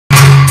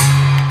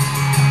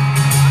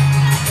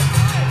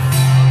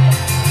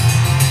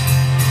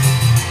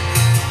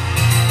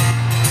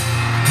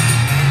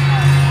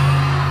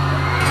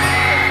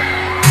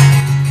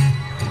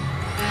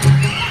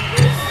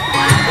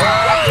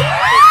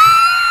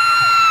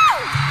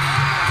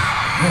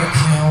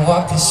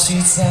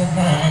streets at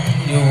night.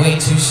 You're way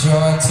too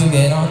short to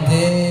get on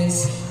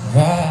this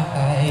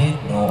ride.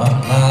 No,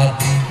 I'm not.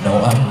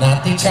 No, I'm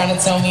not. They trying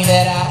to tell me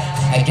that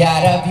I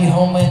gotta be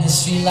home when the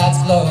street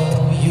lights glow.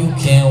 You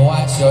can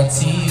watch your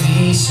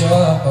TV show.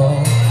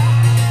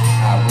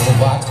 I will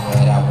watch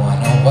what I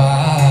wanna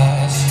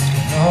watch.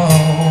 No,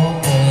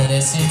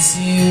 listen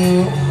to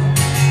you.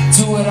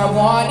 Do what I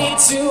wanted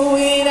to,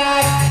 and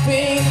I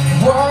think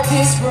work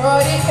is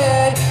running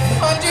ahead.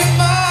 100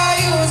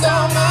 miles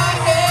on my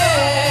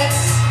head.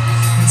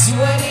 Do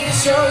I need to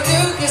show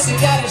you? Guess I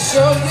gotta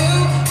show you.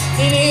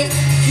 And if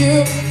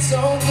you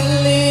don't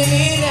believe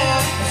me now,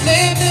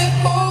 live the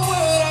whole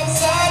world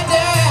upside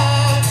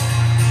down.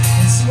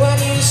 Do I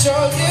need to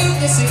show you?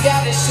 Guess I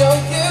gotta show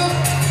you.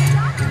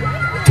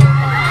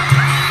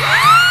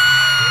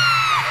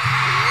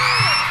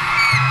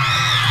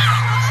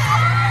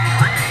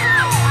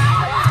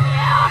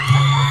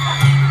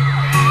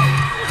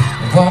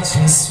 Watch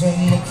me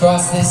swim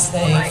across this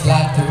lake,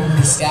 fly through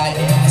the sky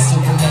in a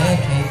Superman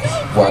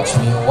cape. Watch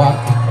me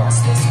walk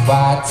across this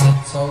wide,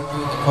 tiptoe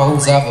through the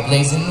coals of a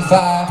blazing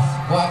fire.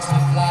 Watch me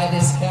fly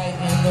this kite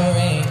in the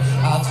rain.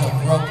 I'll jump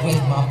rope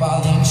with my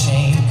ball and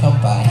chain. Come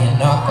by and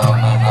knock on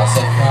my house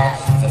and cry.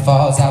 If it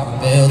falls, I will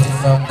build it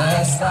from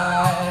the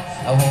start.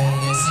 I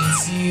won't listen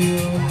to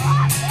you.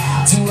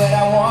 Do what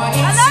I want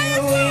you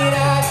to, and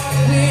I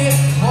will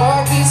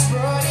walk this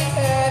road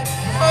ahead.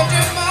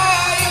 100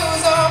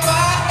 miles on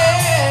my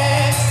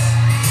head.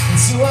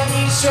 Do I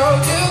need to show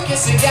you?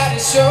 Guess I gotta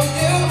show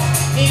you.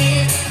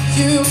 If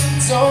you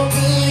don't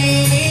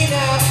believe me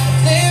now,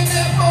 live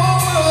the whole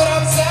world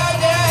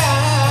upside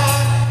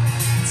down.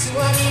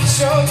 Do I need to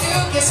show you?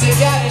 Guess I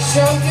gotta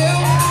show you.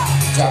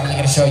 Drop it,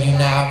 gonna show you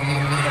now. Really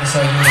gonna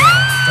show you now.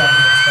 Drop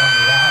it, gonna spell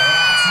it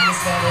out. See you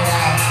spell it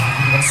out.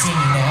 You gonna see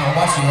me now.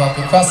 Watch you walk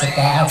across the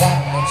clouds. I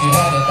don't know what you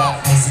heard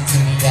about. Listen to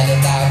me, yell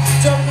it out.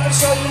 Drop it, gonna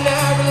show you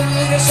now.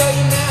 Really gonna show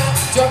you now.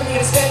 Drop it,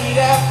 gonna spell it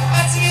out.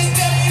 I see you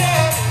spell it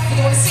out. You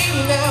don't wanna see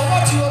me now.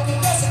 Watch you walk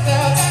across the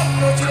clouds. I don't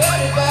know what you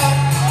heard about.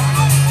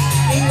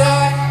 And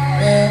I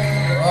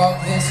will walk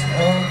this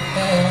road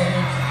there.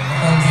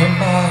 100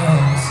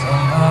 miles on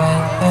my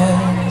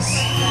hands.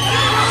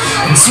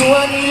 And do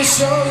I need to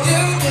show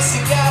you? Yes,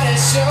 I gotta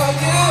show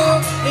you.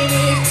 And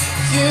if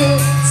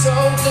you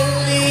don't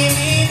believe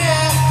me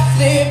now,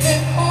 live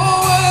in